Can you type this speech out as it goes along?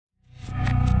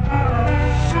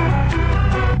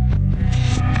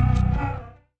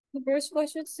The first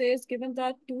question says, given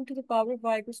that 2 to the power of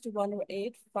y equals to 1 over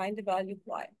 8, find the value of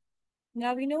y.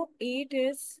 Now we know 8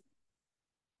 is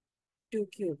 2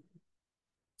 cubed.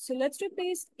 So let's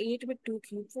replace 8 with 2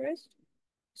 cubed first.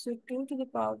 So 2 to the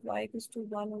power of y equals to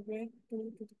 1 over 2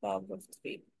 to the power of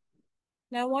 3.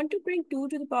 Now I want to bring 2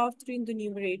 to the power of 3 in the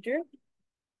numerator.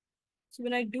 So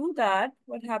when I do that,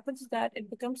 what happens is that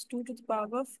it becomes 2 to the power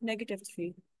of negative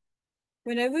 3.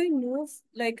 Whenever we move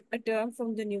like a term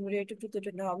from the numerator to the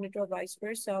denominator or vice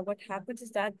versa, what happens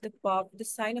is that the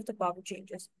sign of the power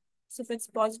changes. So if it's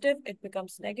positive, it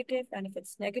becomes negative, and if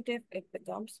it's negative, it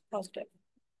becomes positive.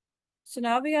 So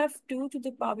now we have 2 to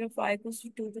the power of y equals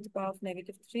to 2 to the power of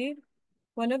negative 3.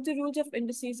 One of the rules of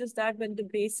indices is that when the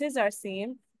bases are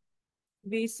same,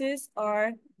 bases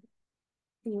are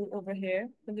 2 over here.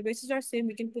 When the bases are same,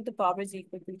 we can put the powers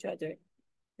equal to each other,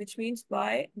 which means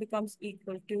y becomes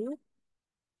equal to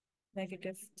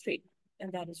negative 3,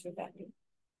 and that is your value.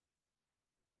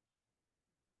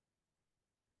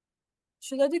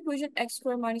 Show that the equation x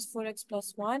squared minus 4x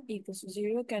plus 1 equals to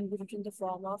 0 can be written in the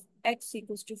form of x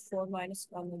equals to 4 minus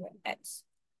 1 over x.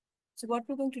 So what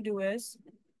we're going to do is,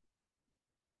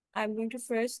 I'm going to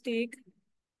first take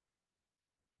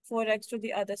 4x to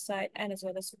the other side and as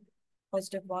well as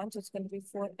positive 1. So it's going to be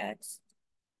 4x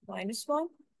minus 1.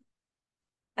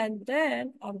 And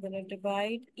then I'm going to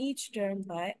divide each term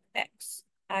by x.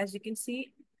 As you can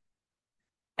see,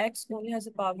 x only has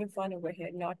a power of 1 over here,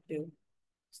 not 2.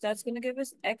 So that's going to give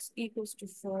us x equals to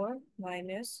 4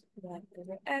 minus 1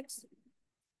 over x,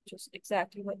 which is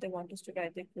exactly what they want us to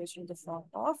write the equation in the form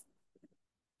of.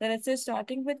 Then it says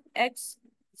starting with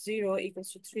x0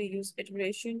 equals to 3, use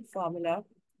iteration formula.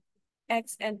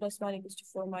 Xn plus 1 equals to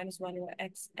 4 minus 1 over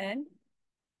xn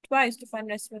twice to find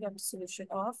an estimate of the solution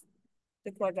of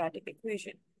the quadratic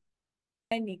equation.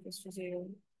 N equals to 0.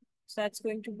 So that's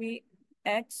going to be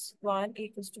x1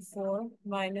 equals to 4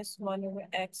 minus 1 over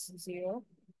x0,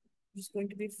 which is going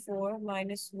to be 4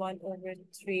 minus 1 over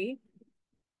 3.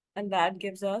 And that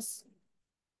gives us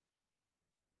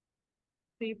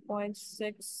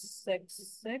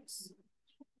 3.666,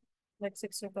 like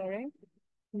 6 recurring.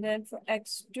 And then for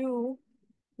x2,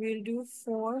 we'll do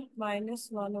 4 minus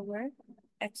 1 over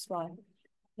x1.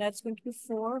 That's going to be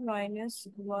 4 minus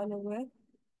 1 over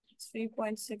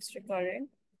 3.6 recurring.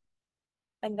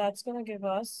 And that's going to give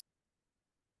us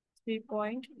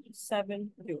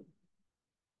 3.72.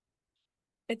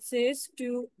 It says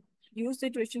to use the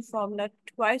iteration formula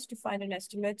twice to find an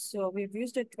estimate. So we've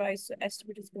used it twice. So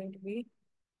estimate is going to be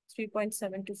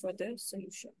 3.72 for the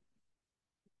solution.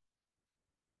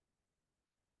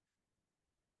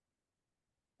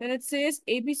 Then it says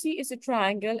ABC is a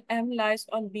triangle. M lies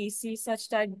on BC such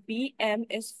that BM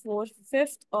is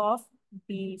 4/5 of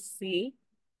BC.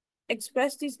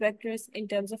 Express these vectors in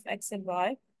terms of x and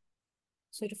y.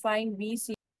 So to find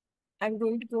BC, I'm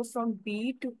going to go from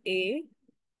B to A,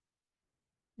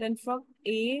 then from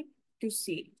A to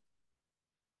C.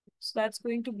 So that's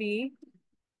going to be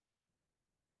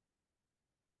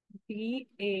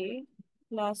BA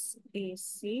plus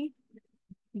AC.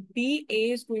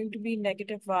 BA is going to be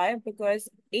negative y because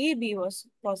AB was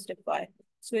positive y.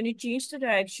 So when you change the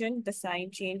direction, the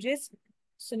sign changes.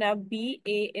 So now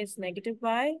BA is negative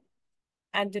y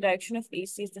and the direction of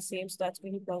AC is the same. So that's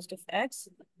going to be positive x.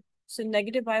 So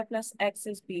negative y plus x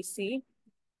is BC.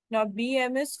 Now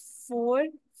BM is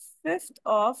 4/5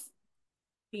 of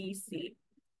BC.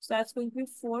 So that's going to be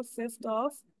 4/5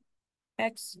 of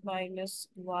x minus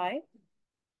y,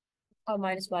 or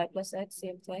minus y plus x,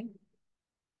 same thing.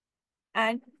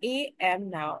 And AM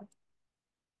now.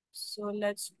 So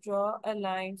let's draw a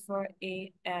line for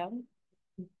AM.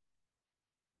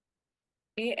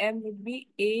 AM would be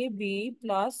AB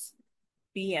plus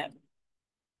BM.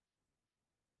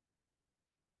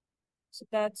 So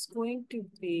that's going to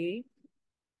be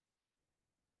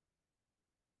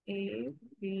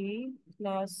AB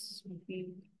plus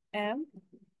BM.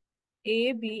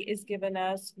 AB is given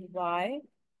as y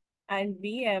and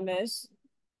BM is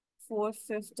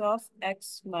 4/5 of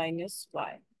x minus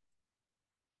y.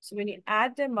 So when you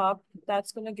add them up,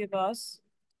 that's going to give us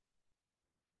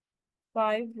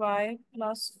 5y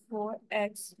plus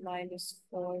 4x minus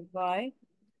 4y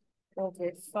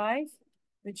over 5,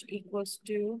 which equals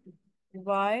to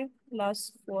y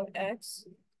plus 4x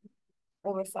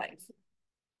over 5.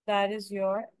 That is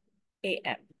your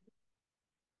AM.